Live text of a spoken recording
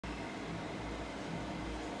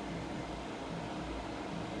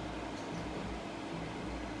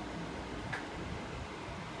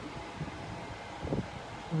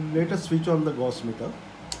let us switch on the Gaussmeter.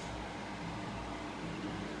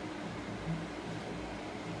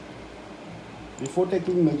 Before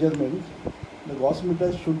taking measurement, the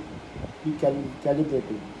Gaussmeter should be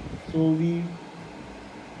calibrated. So we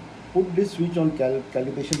put this switch on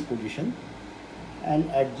calibration position and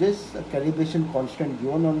adjust a calibration constant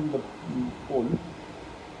given on the pole,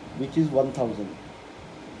 which is 1000.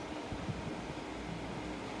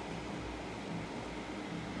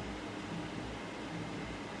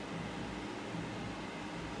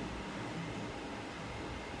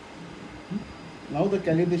 Now the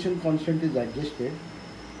calibration constant is adjusted.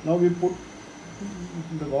 Now we put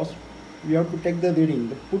the Gauss. We have to take the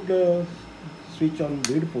reading. Put the switch on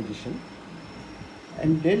read position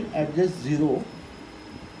and then adjust 0.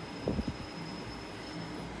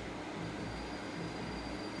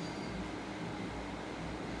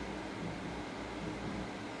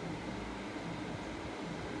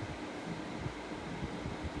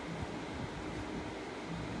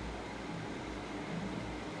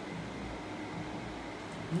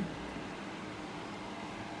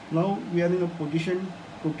 Now we are in a position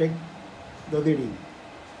to take the reading.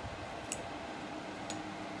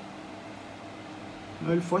 I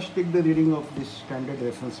will first take the reading of this standard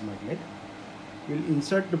reference magnet. We will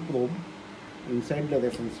insert the probe inside the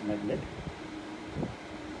reference magnet.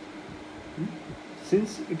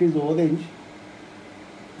 Since it is orange,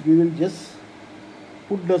 we will just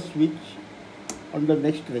put the switch on the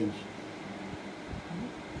next range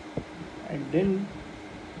and then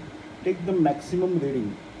take the maximum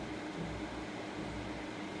reading.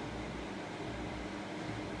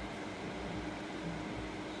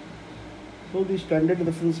 So the standard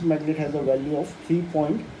reference magnet has a value of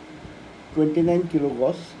 3.29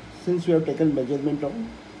 kilogauss since we have taken measurement of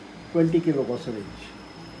 20 kilogauss range.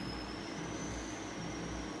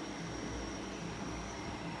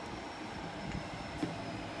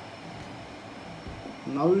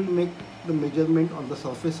 Now we will make the measurement on the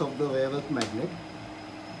surface of the rare earth magnet.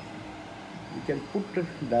 We can put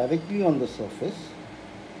it directly on the surface.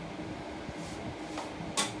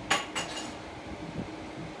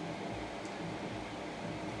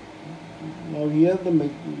 Now here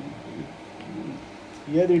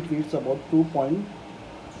it reads about 2.4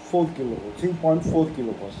 kilogauss, 3.4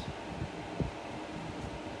 kilogauss,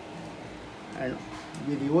 and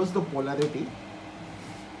we reverse the polarity,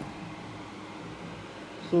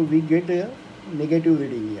 so we get a negative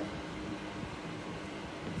reading here.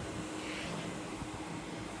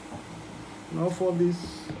 Now for this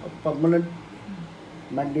permanent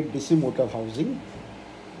magnet DC motor housing,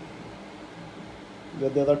 where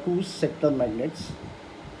there are two sector magnets.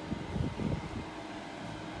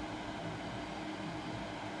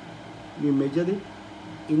 We measure it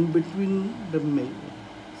in between the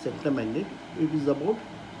sector magnet. It is about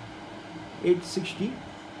 860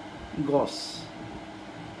 Gauss.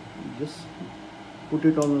 Just put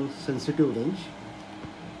it on a sensitive range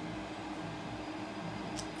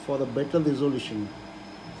for a better resolution.